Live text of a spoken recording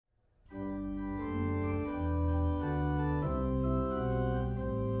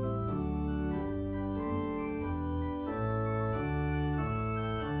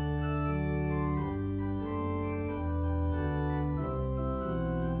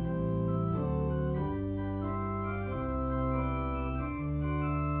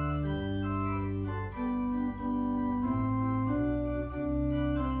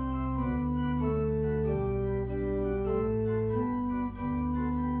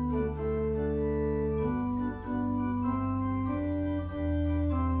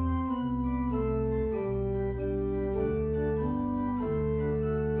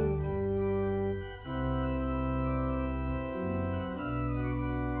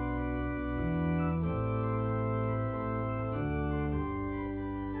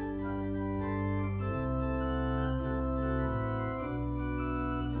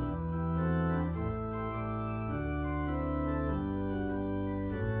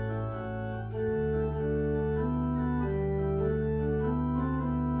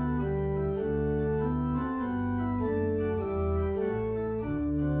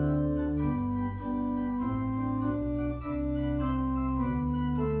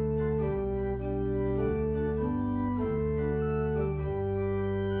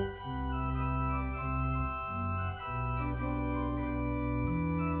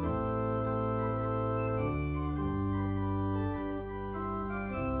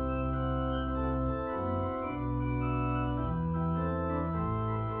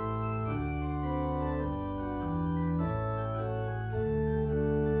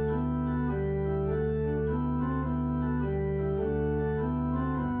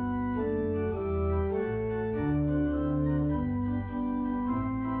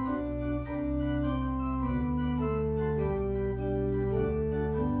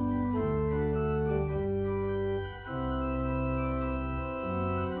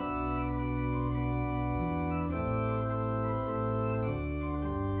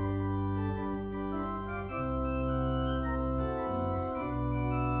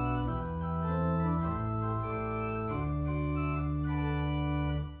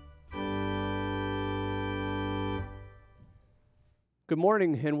Good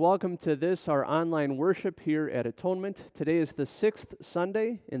morning and welcome to this, our online worship here at Atonement. Today is the 6th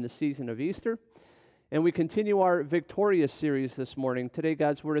Sunday in the season of Easter, and we continue our Victorious series this morning. Today,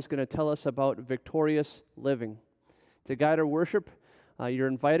 God's Word is going to tell us about victorious living. To guide our worship, you're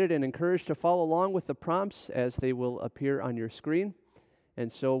invited and encouraged to follow along with the prompts as they will appear on your screen,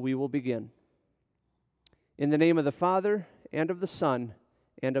 and so we will begin. In the name of the Father, and of the Son,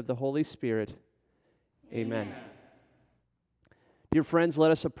 and of the Holy Spirit, Amen. Dear friends,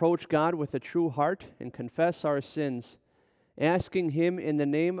 let us approach God with a true heart and confess our sins, asking Him in the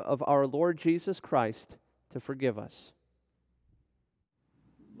name of our Lord Jesus Christ to forgive us.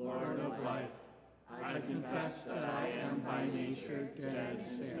 Lord of life, I confess that I am by nature dead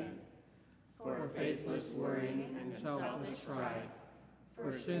in sin, for faithless worrying and selfish pride,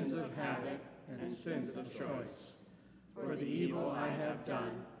 for sins of habit and sins of choice, for the evil I have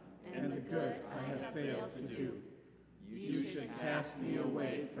done and the good I have failed to do. You should cast me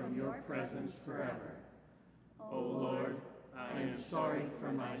away from your presence forever. O Lord, I am sorry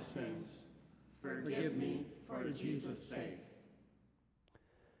for my sins. Forgive me for Jesus' sake.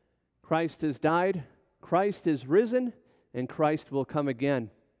 Christ has died, Christ is risen, and Christ will come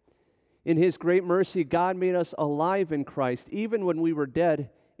again. In His great mercy, God made us alive in Christ, even when we were dead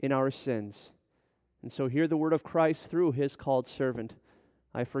in our sins. And so hear the word of Christ through His called servant.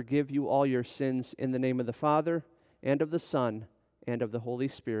 I forgive you all your sins in the name of the Father, and of the Son, and of the Holy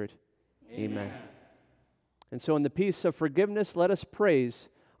Spirit. Amen. And so in the peace of forgiveness, let us praise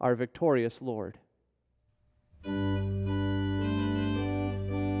our victorious Lord.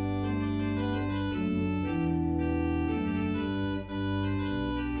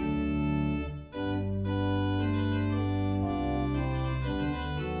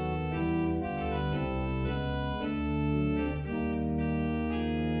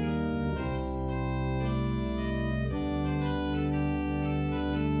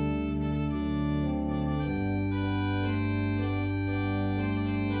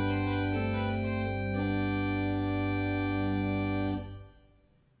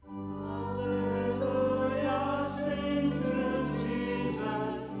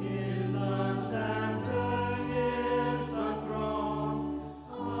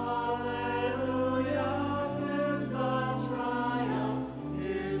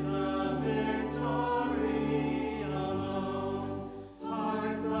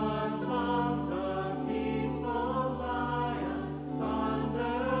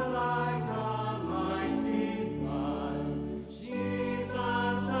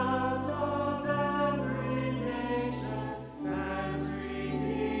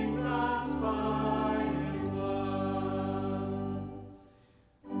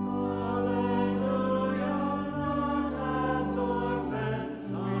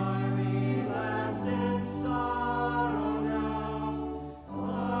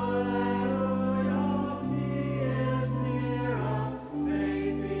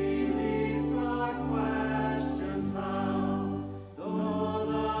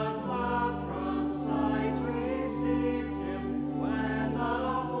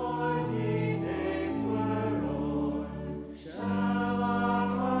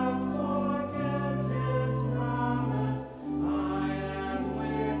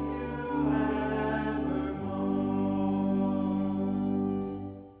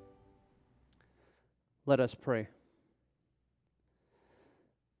 Let us pray.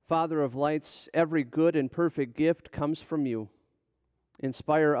 Father of lights, every good and perfect gift comes from you.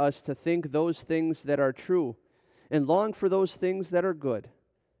 Inspire us to think those things that are true and long for those things that are good,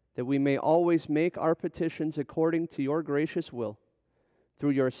 that we may always make our petitions according to your gracious will.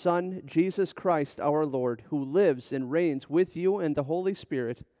 Through your Son, Jesus Christ our Lord, who lives and reigns with you and the Holy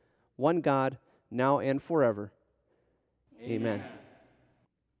Spirit, one God, now and forever. Amen.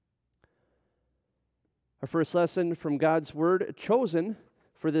 Our first lesson from God's Word, chosen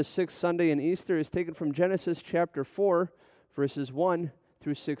for this 6th Sunday in Easter, is taken from Genesis chapter 4, verses 1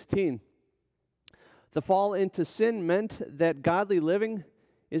 through 16. The fall into sin meant that godly living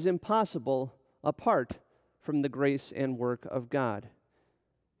is impossible apart from the grace and work of God.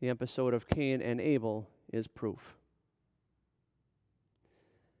 The episode of Cain and Abel is proof.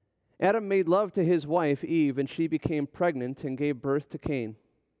 Adam made love to his wife Eve, and she became pregnant and gave birth to Cain.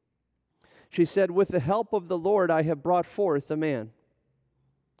 She said, "With the help of the Lord I have brought forth a man."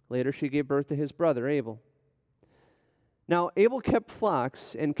 Later she gave birth to his brother Abel. Now Abel kept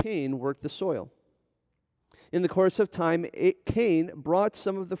flocks, and Cain worked the soil. In the course of time, Cain brought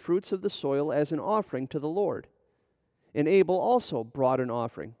some of the fruits of the soil as an offering to the Lord. And Abel also brought an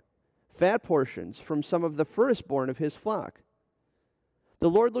offering, fat portions from some of the firstborn of his flock. The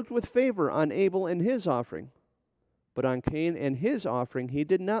Lord looked with favor on Abel and his offering, But on Cain and his offering he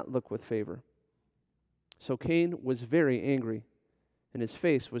did not look with favor. So Cain was very angry, and his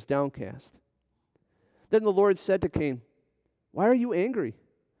face was downcast. Then the Lord said to Cain, "Why are you angry?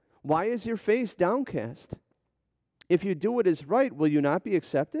 Why is your face downcast? If you do what is right, will you not be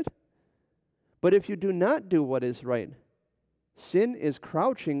accepted? But if you do not do what is right, sin is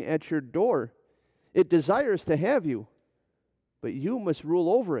crouching at your door. It desires to have you, but you must rule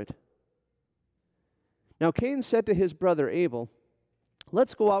over it." Now Cain said to his brother Abel,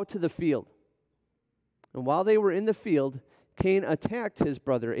 "Let's go out to the field." And while they were in the field, Cain attacked his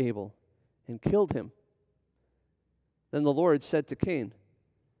brother Abel and killed him. Then the Lord said to Cain,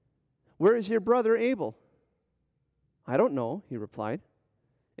 "Where is your brother Abel?" "I don't know," he replied.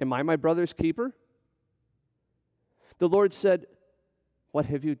 "Am I my brother's keeper?" The Lord said, "What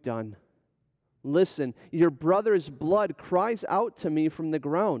have you done? Listen, your brother's blood cries out to me from the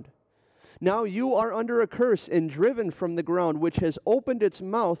ground. Now you are under a curse and driven from the ground, which has opened its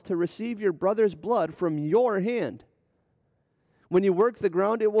mouth to receive your brother's blood from your hand. When you work the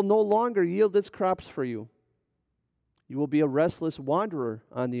ground, it will no longer yield its crops for you. You will be a restless wanderer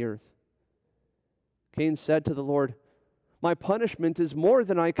on the earth." Cain said to the Lord, "My punishment is more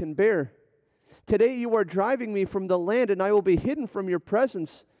than I can bear. Today you are driving me from the land, and I will be hidden from your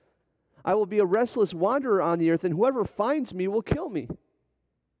presence. I will be a restless wanderer on the earth, and whoever finds me will kill me."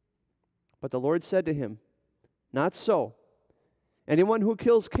 But the Lord said to him, "Not so. Anyone who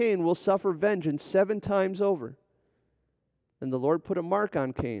kills Cain will suffer vengeance 7 times over." Then the Lord put a mark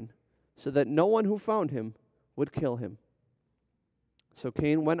on Cain, so that no one who found him would kill him. So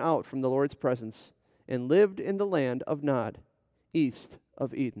Cain went out from the Lord's presence and lived in the land of Nod, east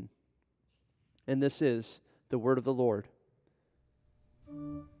of Eden. And this is the word of the Lord.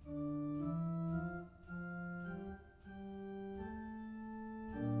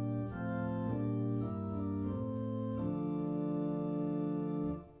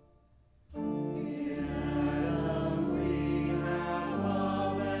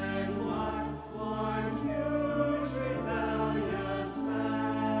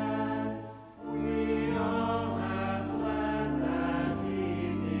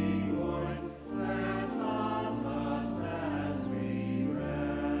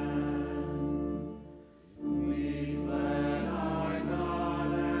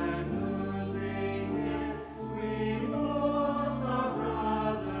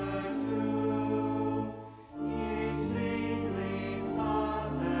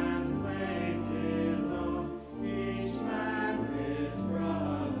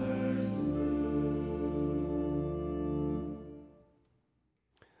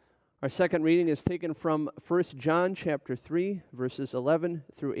 Our second reading is taken from 1 John chapter 3, verses 11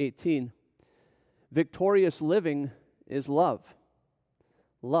 through 18. Victorious living is love.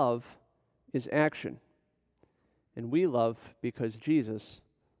 Love is action. And we love because Jesus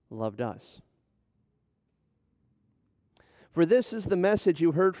loved us. For this is the message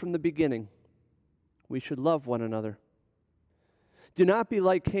you heard from the beginning. We should love one another. Do not be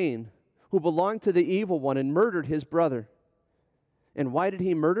like Cain, who belonged to the evil one and murdered his brother. And why did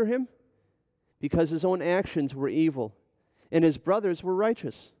he murder him? Because his own actions were evil, and his brothers were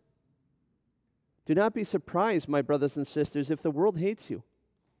righteous. Do not be surprised, my brothers and sisters, if the world hates you.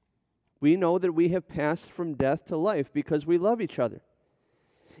 We know that we have passed from death to life because we love each other.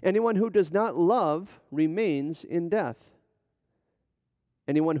 Anyone who does not love remains in death.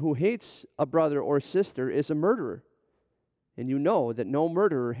 Anyone who hates a brother or sister is a murderer, and you know that no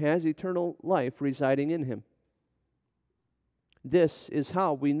murderer has eternal life residing in him. This is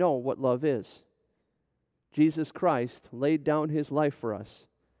how we know what love is. Jesus Christ laid down his life for us,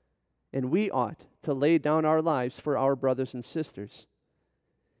 and we ought to lay down our lives for our brothers and sisters.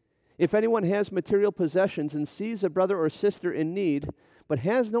 If anyone has material possessions and sees a brother or sister in need, but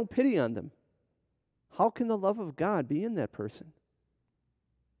has no pity on them, how can the love of God be in that person?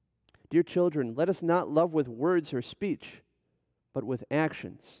 Dear children, let us not love with words or speech, but with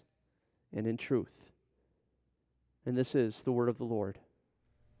actions and in truth. And this is the word of the Lord.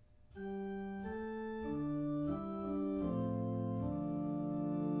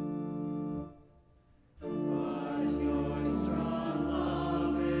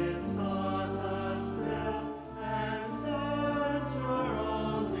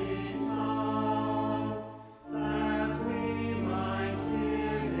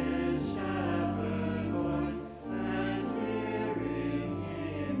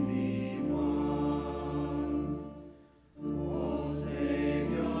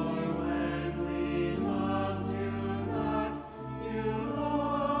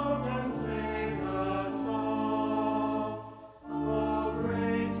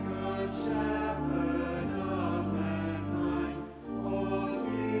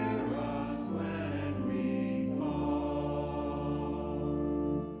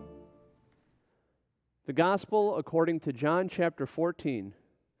 The Gospel according to John chapter 14.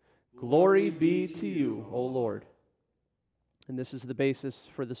 Glory be to you, O Lord. And this is the basis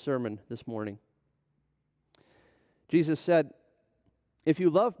for the sermon this morning. Jesus said, "If you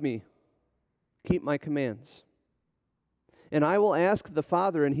love me, keep my commands. And I will ask the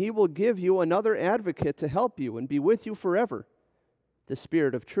Father, and he will give you another advocate to help you and be with you forever, the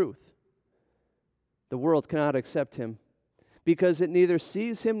Spirit of truth. The world cannot accept him, because it neither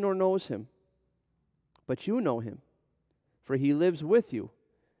sees him nor knows him. But you know him, for he lives with you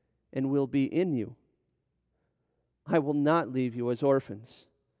and will be in you. I will not leave you as orphans.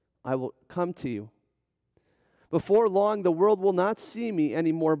 I will come to you. Before long, the world will not see me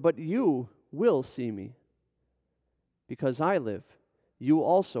anymore, but you will see me. Because I live, you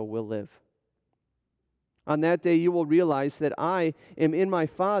also will live. On that day, you will realize that I am in my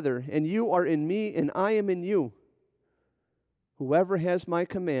Father, and you are in me, and I am in you. Whoever has my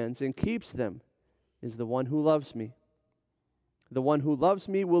commands and keeps them is the one who loves me. The one who loves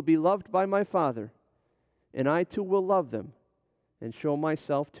me will be loved by my Father, and I too will love them and show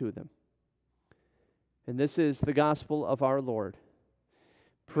myself to them." And this is the gospel of our Lord.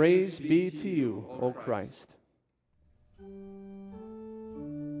 Praise be to you, O Christ.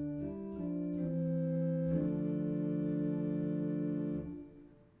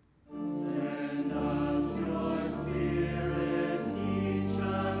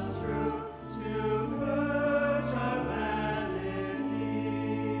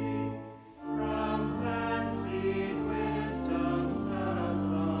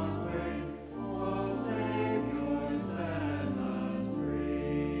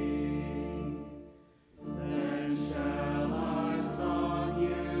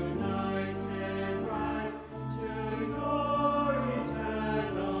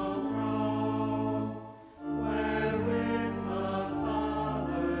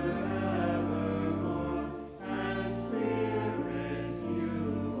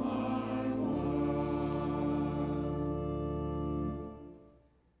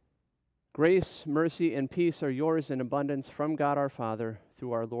 Grace, mercy, and peace are yours in abundance from God our Father,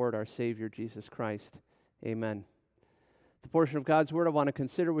 through our Lord, our Savior, Jesus Christ. Amen. The portion of God's Word I want to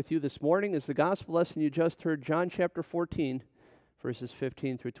consider with you this morning is the gospel lesson you just heard, John chapter 14, verses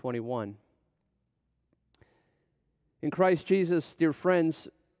 15 through 21. In Christ Jesus, dear friends,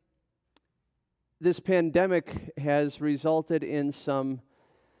 this pandemic has resulted in some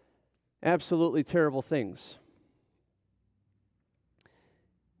absolutely terrible things.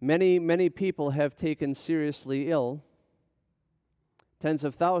 Many people have taken seriously ill. Tens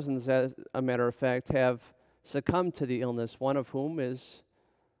of thousands, as a matter of fact, have succumbed to the illness, one of whom is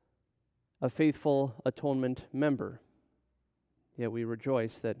a faithful atonement member. Yet we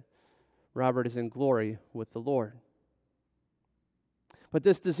rejoice that Robert is in glory with the Lord. But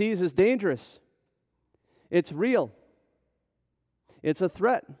this disease is dangerous. It's real. It's a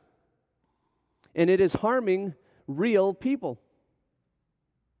threat. And it is harming real people.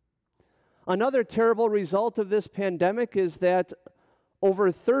 Another terrible result of this pandemic is that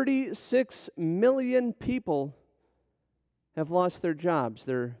over 36 million people have lost their jobs,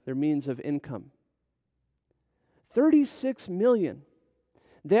 their means of income. 36 million.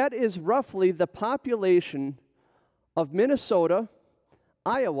 That is roughly the population of Minnesota,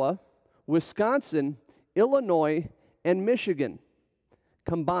 Iowa, Wisconsin, Illinois, and Michigan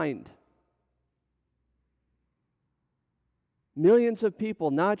combined. Millions of people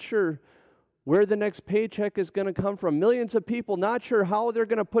not sure where the next paycheck is going to come from. Millions of people not sure how they're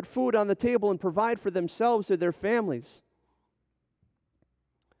going to put food on the table and provide for themselves or their families.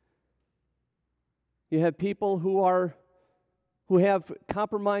 You have people who have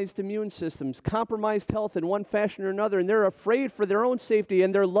compromised immune systems, compromised health in one fashion or another, and they're afraid for their own safety,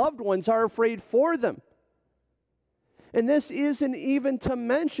 and their loved ones are afraid for them. And this isn't even to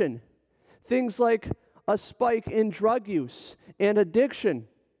mention things like a spike in drug use and addiction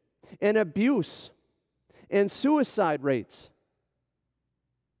and abuse and suicide rates.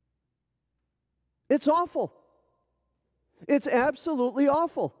 It's awful. It's absolutely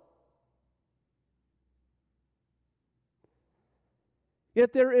awful.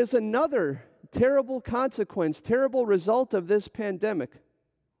 Yet there is another terrible consequence, terrible result of this pandemic.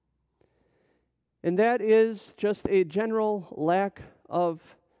 And that is just a general lack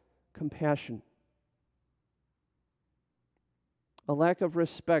of compassion. A lack of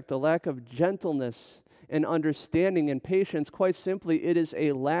respect, a lack of gentleness and understanding and patience. Quite simply, it is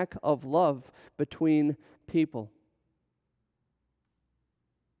a lack of love between people.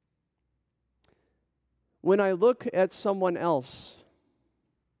 When I look at someone else,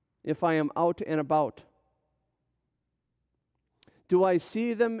 if I am out and about, Do I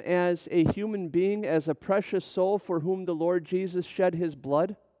see them as a human being, as a precious soul for whom the Lord Jesus shed his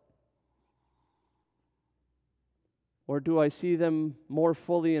blood? Or do I see them more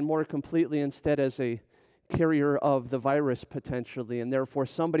fully and more completely instead as a carrier of the virus potentially, and therefore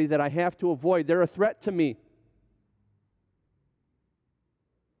somebody that I have to avoid? They're a threat to me.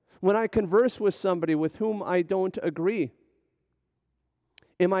 When I converse with somebody with whom I don't agree,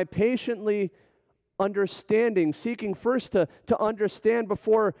 am I patiently understanding, seeking first to understand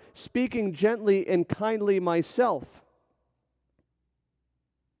before speaking gently and kindly myself?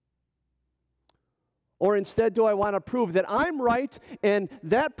 Or instead, do I want to prove that I'm right and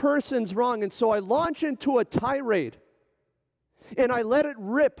that person's wrong, and so I launch into a tirade and I let it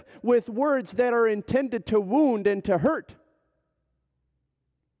rip with words that are intended to wound and to hurt?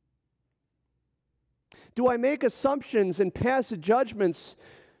 Do I make assumptions and pass judgments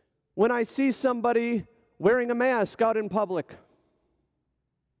when I see somebody wearing a mask out in public?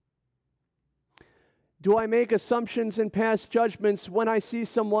 Do I make assumptions and pass judgments when I see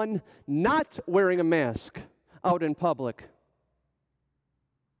someone not wearing a mask out in public?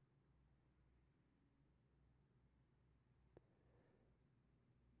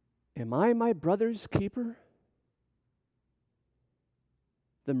 Am I my brother's keeper?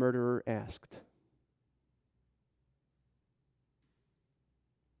 The murderer asked.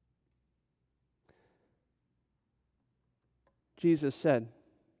 Jesus said,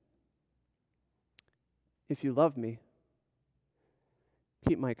 "If you love me,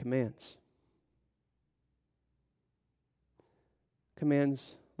 keep my commands."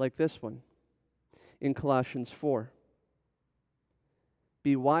 Commands like this one in Colossians 4.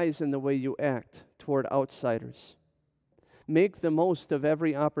 Be wise in the way you act toward outsiders. Make the most of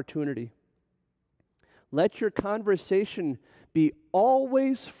every opportunity. Let your conversation be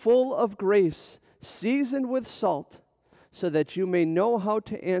always full of grace, seasoned with salt, so that you may know how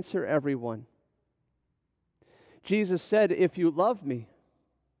to answer everyone. Jesus said, if you love me,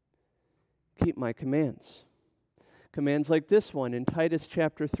 keep my commands. Commands like this one in Titus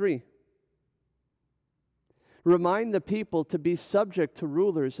chapter 3. Remind the people to be subject to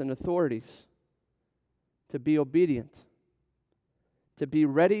rulers and authorities, to be obedient, to be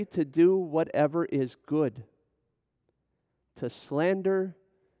ready to do whatever is good, to slander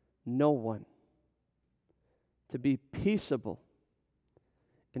no one, to be peaceable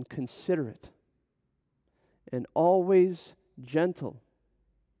and considerate, and always gentle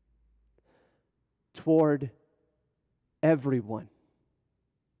toward everyone.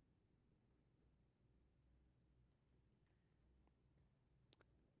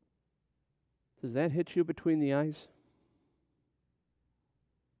 Does that hit you between the eyes?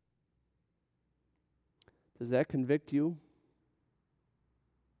 Does that convict you?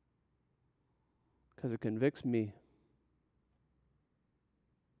 Because it convicts me.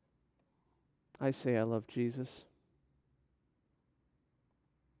 I say I love Jesus.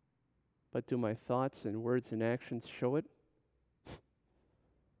 But do my thoughts and words and actions show it?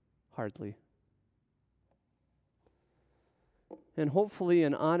 Hardly. And hopefully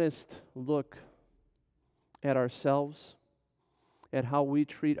an honest look at ourselves, at how we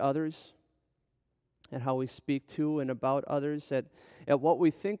treat others, at how we speak to and about others, at what we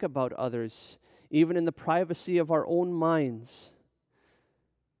think about others, even in the privacy of our own minds.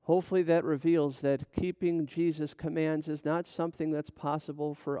 Hopefully that reveals that keeping Jesus' commands is not something that's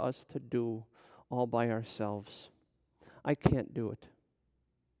possible for us to do all by ourselves. I can't do it.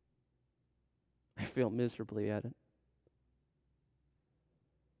 I fail miserably at it.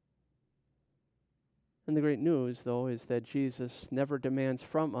 And the great news, though, is that Jesus never demands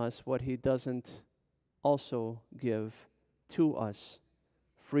from us what he doesn't also give to us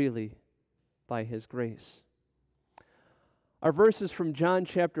freely by his grace. Our verses from John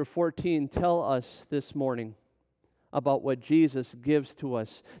chapter 14 tell us this morning about what Jesus gives to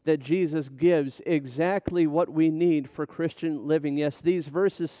us, that Jesus gives exactly what we need for Christian living. Yes, these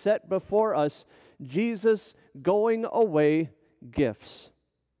verses set before us Jesus going away gifts.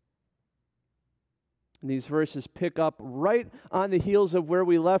 And these verses pick up right on the heels of where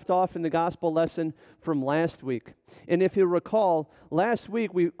we left off in the gospel lesson from last week. And if you recall, last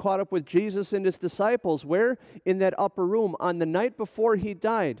week we caught up with Jesus and his disciples. Where? In that upper room on the night before he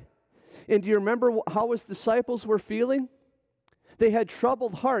died. And do you remember how his disciples were feeling? They had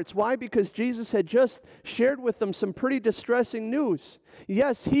troubled hearts. Why? Because Jesus had just shared with them some pretty distressing news.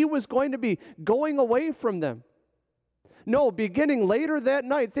 Yes, he was going to be going away from them. No, beginning later that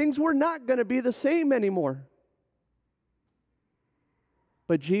night, things were not going to be the same anymore.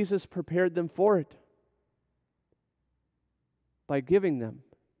 But Jesus prepared them for it by giving them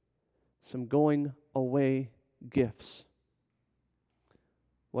some going away gifts.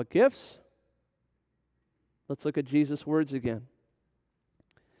 What gifts? Let's look at Jesus' words again.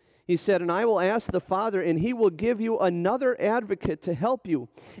 He said, "And I will ask the Father, and He will give you another advocate to help you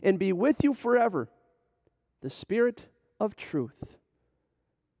and be with you forever, the Spirit of truth."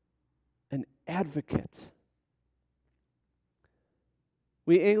 An advocate.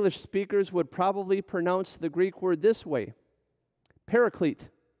 We English speakers would probably pronounce the Greek word this way, paraclete.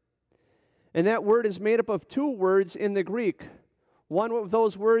 And that word is made up of two words in the Greek. One of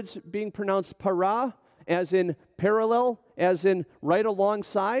those words being pronounced para, as in parallel, as in right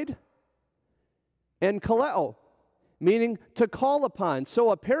alongside, and kaleo, meaning to call upon.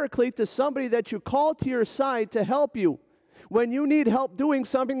 So a paraclete is somebody that you call to your side to help you when you need help doing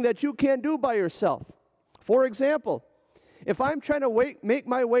something that you can't do by yourself. For example, if I'm trying to make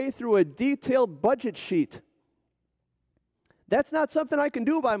my way through a detailed budget sheet, that's not something I can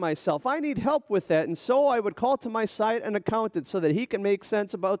do by myself. I need help with that, and so I would call to my side an accountant so that he can make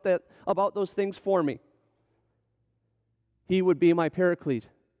sense about those things for me. He would be my paraclete.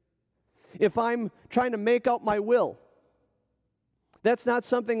 If I'm trying to make out my will, that's not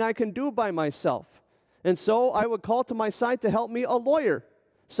something I can do by myself. And so I would call to my side to help me a lawyer,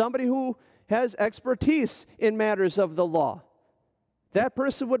 somebody who has expertise in matters of the law. That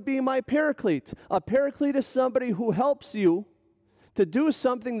person would be my paraclete. A paraclete is somebody who helps you to do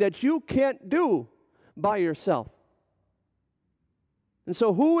something that you can't do by yourself. And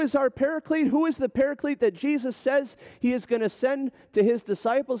so who is our paraclete? Who is the paraclete that Jesus says He is going to send to His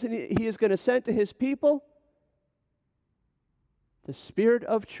disciples and He is going to send to His people? The Spirit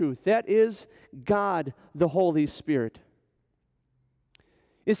of truth. That is God, the Holy Spirit.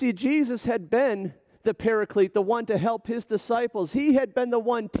 You see, Jesus had been the paraclete, the one to help His disciples. He had been the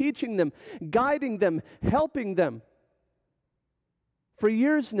one teaching them, guiding them, helping them for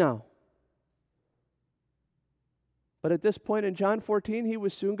years now. But at this point in John 14, He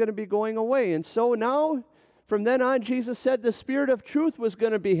was soon going to be going away. And so now, from then on, Jesus said the Spirit of truth was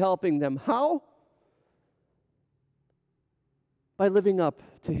going to be helping them. How? By living up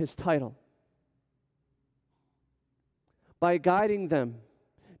to His title. By guiding them,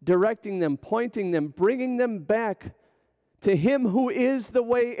 directing them, pointing them, bringing them back to Him who is the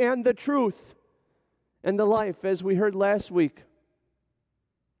way and the truth and the life, as we heard last week.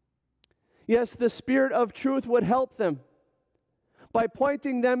 Yes, the Spirit of truth would help them by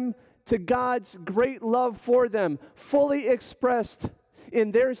pointing them to God's great love for them, fully expressed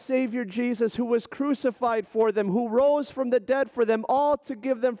in their Savior Jesus, who was crucified for them, who rose from the dead for them, all to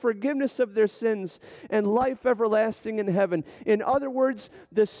give them forgiveness of their sins and life everlasting in heaven. In other words,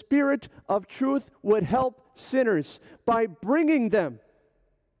 the Spirit of truth would help sinners by bringing them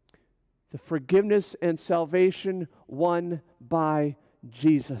the forgiveness and salvation won by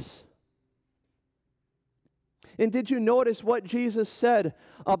Jesus. And did you notice what Jesus said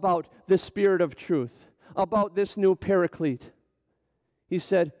about the Spirit of truth, about this new paraclete? He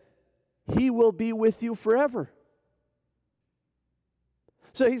said, He will be with you forever.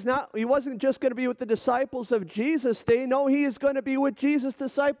 So He wasn't just going to be with the disciples of Jesus. They know He is going to be with Jesus'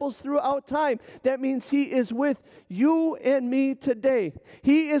 disciples throughout time. That means He is with you and me today.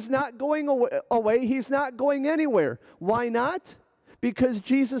 He is not going away. He's not going anywhere. Why not? Because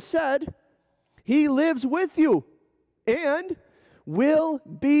Jesus said, He lives with you and will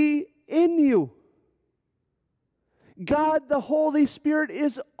be in you. God, the Holy Spirit,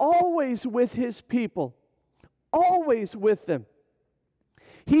 is always with His people, always with them.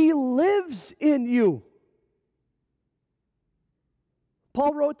 He lives in you.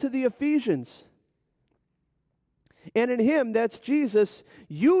 Paul wrote to the Ephesians, and in Him, that's Jesus,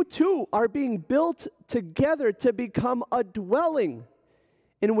 you too are being built together to become a dwelling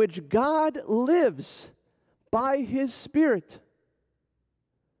in which God lives by His Spirit.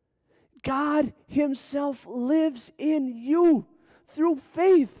 God Himself lives in you through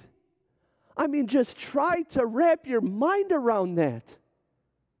faith. I mean, just try to wrap your mind around that.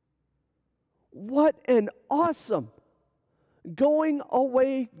 What an awesome going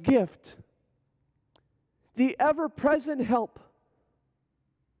away gift. The ever-present help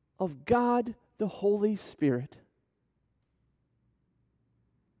of God the Holy Spirit.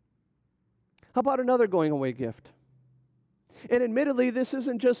 How about another going away gift? And admittedly, this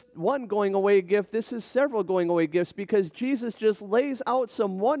isn't just one going away gift. This is several going away gifts, because Jesus just lays out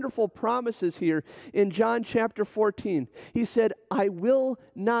some wonderful promises here in John chapter 14. He said, I will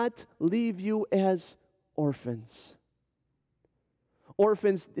not leave you as orphans.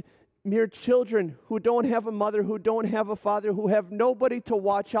 Orphans, mere children who don't have a mother, who don't have a father, who have nobody to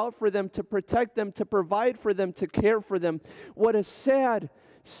watch out for them, to protect them, to provide for them, to care for them. What a sad,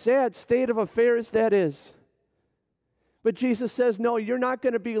 sad state of affairs that is. But Jesus says, no, you're not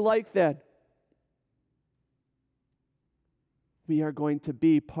going to be like that. We are going to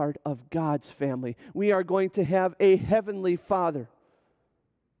be part of God's family. We are going to have a heavenly Father.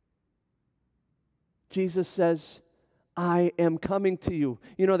 Jesus says, I am coming to you.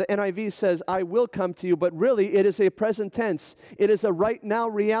 You know, the NIV says, I will come to you, but really it is a present tense. It is a right now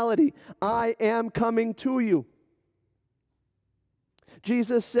reality. I am coming to you.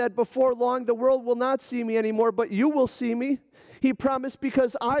 Jesus said, before long the world will not see me anymore, but you will see me. He promised,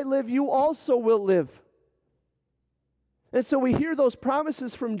 because I live, you also will live. And so we hear those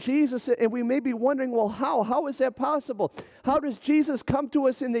promises from Jesus, and we may be wondering, well, how? How is that possible? How does Jesus come to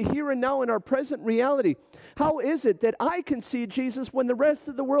us in the here and now in our present reality? How is it that I can see Jesus when the rest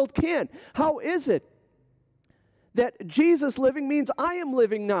of the world can't? How is it that Jesus living means I am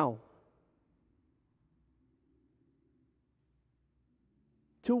living now?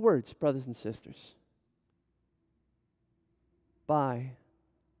 Two words, brothers and sisters. By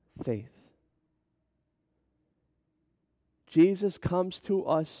faith. Jesus comes to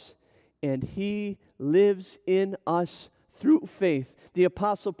us and He lives in us through faith. The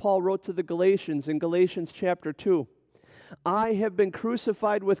Apostle Paul wrote to the Galatians in Galatians chapter 2, I have been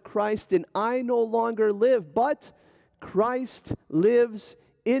crucified with Christ, and I no longer live, but Christ lives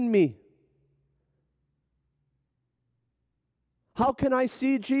in me. How can I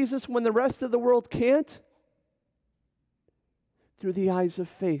see Jesus when the rest of the world can't? Through the eyes of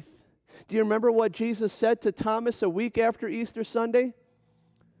faith. Do you remember what Jesus said to Thomas a week after Easter Sunday?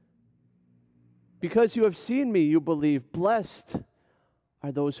 Because you have seen me, you believe. Blessed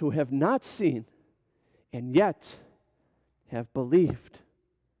are those who have not seen and yet have believed.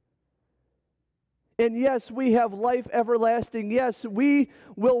 And yes, we have life everlasting. Yes, we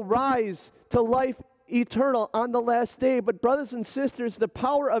will rise to life eternal on the last day. But brothers and sisters, the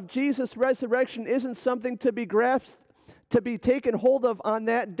power of Jesus' resurrection isn't something to be grasped, to be taken hold of on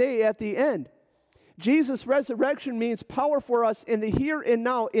that day at the end. Jesus' resurrection means power for us in the here and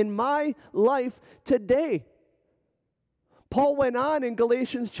now, in my life today. Paul went on in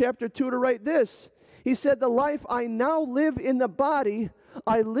Galatians chapter 2 to write this. He said, the life I now live in the body,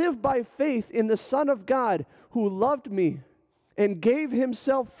 I live by faith in the Son of God, who loved me and gave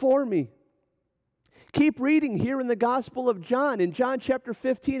himself for me. Keep reading here in the Gospel of John, in John chapter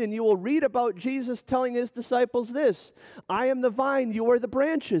 15, and you will read about Jesus telling his disciples this, I am the vine, you are the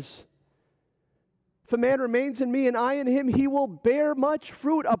branches. If a man remains in me and I in him, he will bear much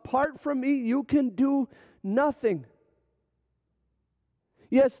fruit. Apart from me, you can do nothing.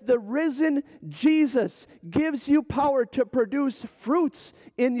 Yes, the risen Jesus gives you power to produce fruits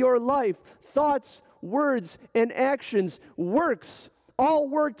in your life, thoughts, words, and actions, works, all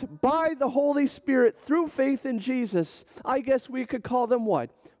worked by the Holy Spirit through faith in Jesus. I guess we could call them what?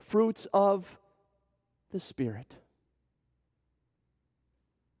 Fruits of the Spirit.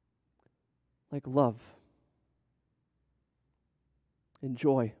 Like love and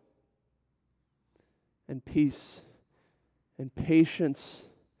joy and peace and patience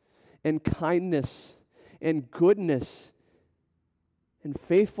and kindness and goodness and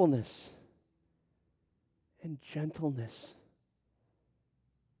faithfulness and gentleness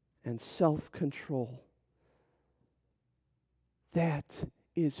and self-control. That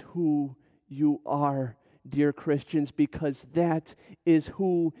is who you are, dear Christians, because that is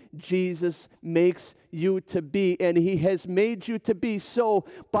who Jesus makes you to be, and He has made you to be so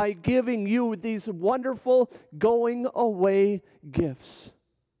by giving you these wonderful going away gifts.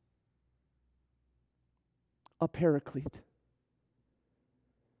 A paraclete.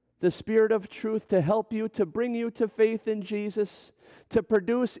 The Spirit of truth to help you, to bring you to faith in Jesus, to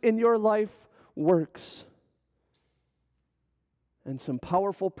produce in your life works. And some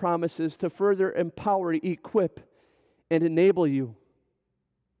powerful promises to further empower, equip, and enable you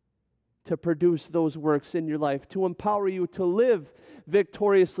to produce those works in your life, to empower you to live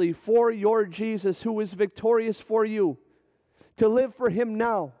victoriously for your Jesus who is victorious for you, to live for Him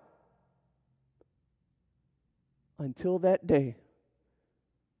now until that day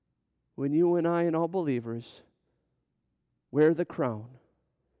when you and I and all believers wear the crown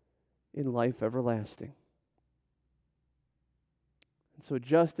in life everlasting. And so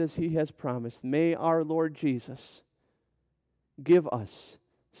just as He has promised, may our Lord Jesus give us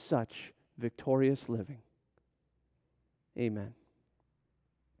such victorious living. Amen.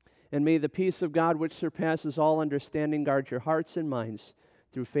 And may the peace of God, which surpasses all understanding, guard your hearts and minds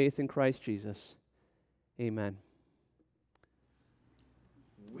through faith in Christ Jesus. Amen.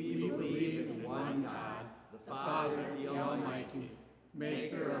 We believe in one God, the Father, the Almighty,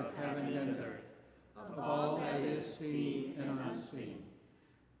 maker of heaven and earth, of all that is seen and unseen.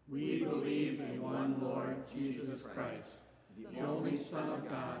 We believe in one Lord Jesus Christ, the only Son of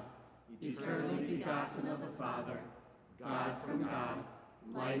God, eternally begotten of the Father, God from God,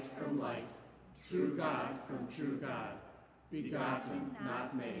 light from light, true God from true God, begotten,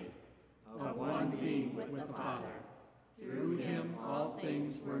 not made, of one being with the Father. Through him all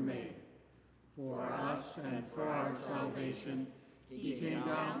things were made. For us and for our salvation, he came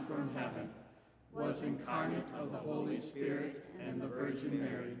down from heaven, was incarnate of the Holy Spirit and the Virgin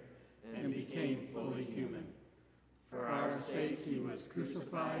Mary, and became fully human. For our sake he was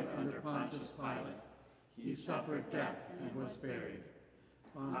crucified under Pontius Pilate. He suffered death and was buried.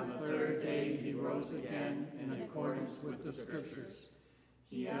 On the third day he rose again in accordance with the Scriptures.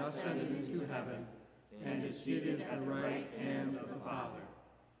 He ascended into heaven and is seated at the right hand of the Father.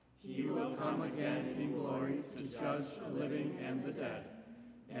 He will come again in glory to judge the living and the dead,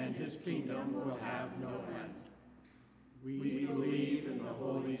 and his kingdom will have no end. We believe in the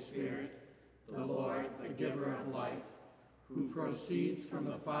Holy Spirit, the Lord, the giver of life, who proceeds from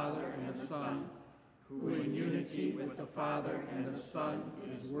the Father and the Son, who in unity with the Father and the Son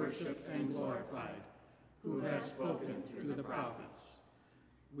is worshipped and glorified, who has spoken through the prophets.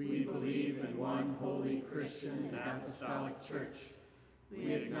 We believe in one holy Christian and apostolic church.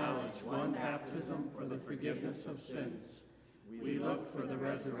 We acknowledge one baptism for the forgiveness of sins. We look for the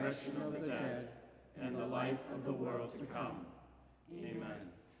resurrection of the dead and the life of the world to come.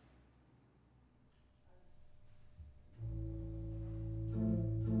 Amen.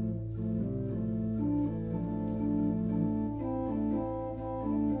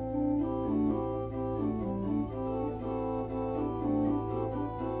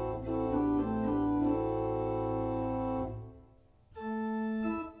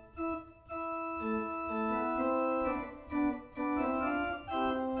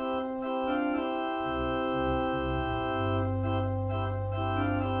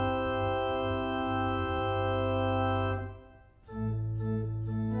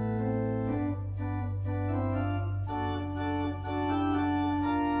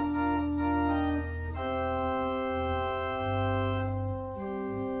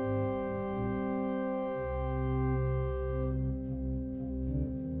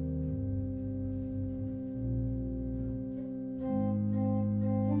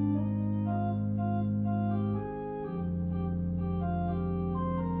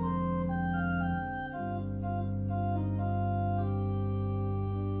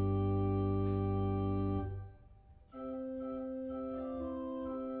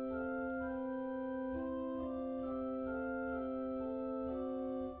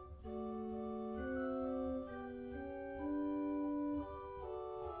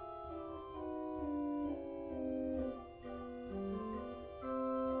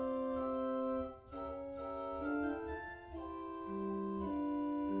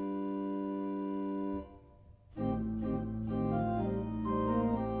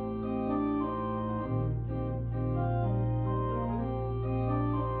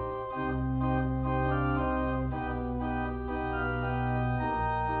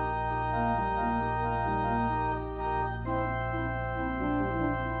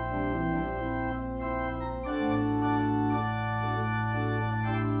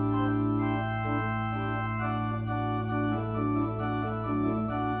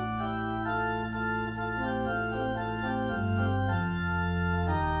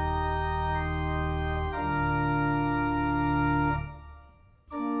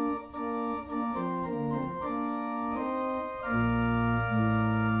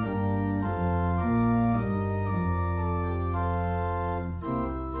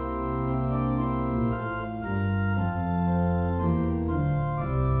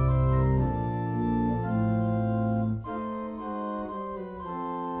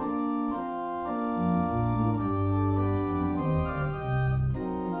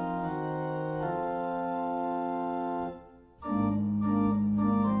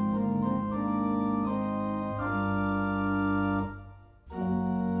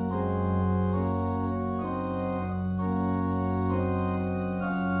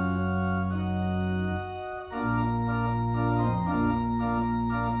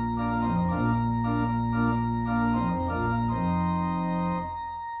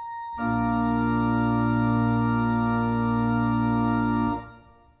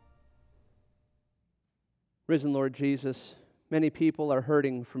 Risen Lord Jesus, many people are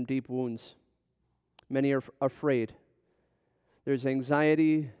hurting from deep wounds. Many are afraid. There's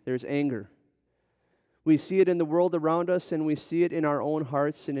anxiety, there's anger. We see it in the world around us, and we see it in our own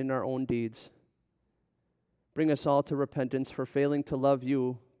hearts and in our own deeds. Bring us all to repentance for failing to love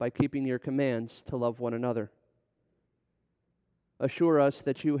you by keeping your commands to love one another. assure us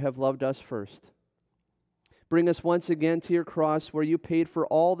that you have loved us first. Bring us once again to your cross where you paid for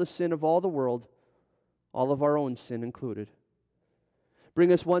all the sin of all the world, all of our own sin included.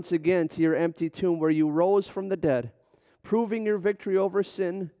 Bring us once again to your empty tomb where you rose from the dead, proving your victory over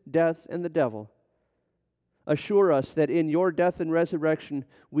sin, death, and the devil. Assure us that in your death and resurrection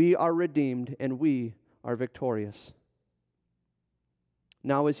we are redeemed and we are victorious.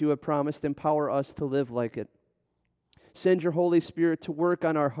 Now, as you have promised, empower us to live like it. Send your Holy Spirit to work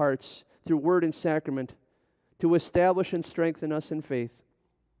on our hearts through word and sacrament, to establish and strengthen us in faith,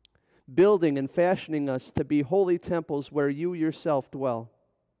 building and fashioning us to be holy temples where you yourself dwell.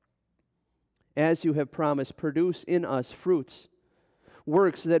 As you have promised, produce in us fruits,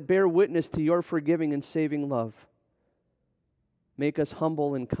 works that bear witness to your forgiving and saving love. Make us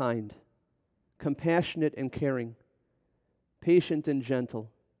humble and kind, compassionate and caring, patient and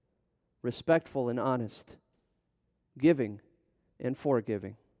gentle, respectful and honest, giving and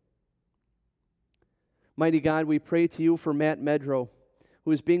forgiving. Mighty God, we pray to you for Matt Medro,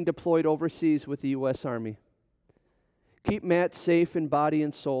 who is being deployed overseas with the U.S. Army. Keep Matt safe in body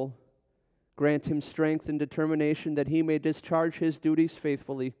and soul. Grant him strength and determination that he may discharge his duties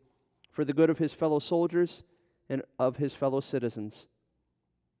faithfully for the good of his fellow soldiers and of his fellow citizens.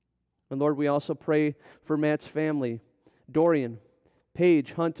 And Lord, we also pray for Matt's family, Dorian,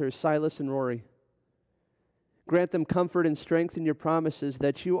 Paige, Hunter, Silas, and Rory. Grant them comfort and strength in your promises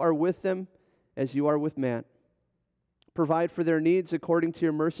that you are with them as you are with Matt. Provide for their needs according to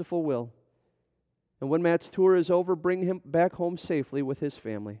your merciful will. And when Matt's tour is over, bring him back home safely with his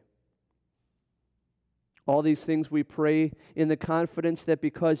family. All these things we pray in the confidence that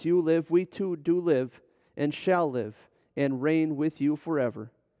because you live, we too do live and shall live and reign with you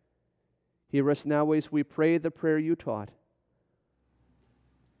forever. Hear us now as we pray the prayer you taught.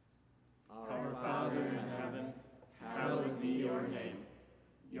 Our Father in heaven, hallowed be your name.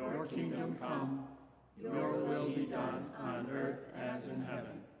 Your kingdom come, your will be done on earth as in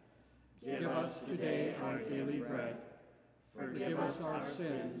heaven. Give us today our daily bread. Forgive us our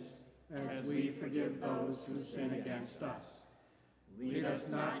sins, as we forgive those who sin against us. Lead us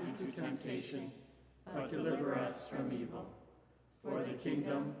not into temptation, but deliver us from evil. For the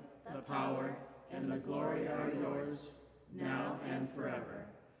kingdom, the power, and the glory are yours, now and forever.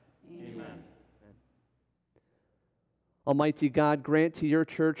 Amen. Almighty God, grant to your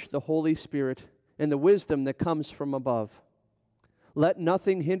church the Holy Spirit and the wisdom that comes from above. Let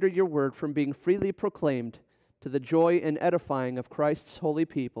nothing hinder your word from being freely proclaimed to the joy and edifying of Christ's holy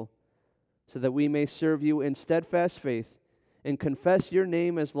people, so that we may serve you in steadfast faith and confess your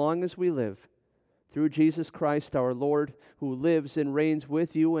name as long as we live, through Jesus Christ our Lord, who lives and reigns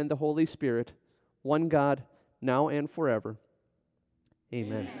with you and the Holy Spirit, one God, now and forever.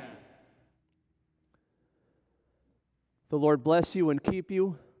 Amen. Amen. The Lord bless you and keep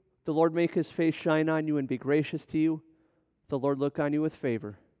you. The Lord make his face shine on you and be gracious to you. The Lord look on you with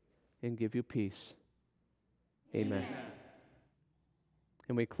favor and give you peace. Amen. Amen.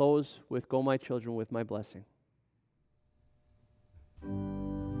 And we close with Go My Children with my blessing.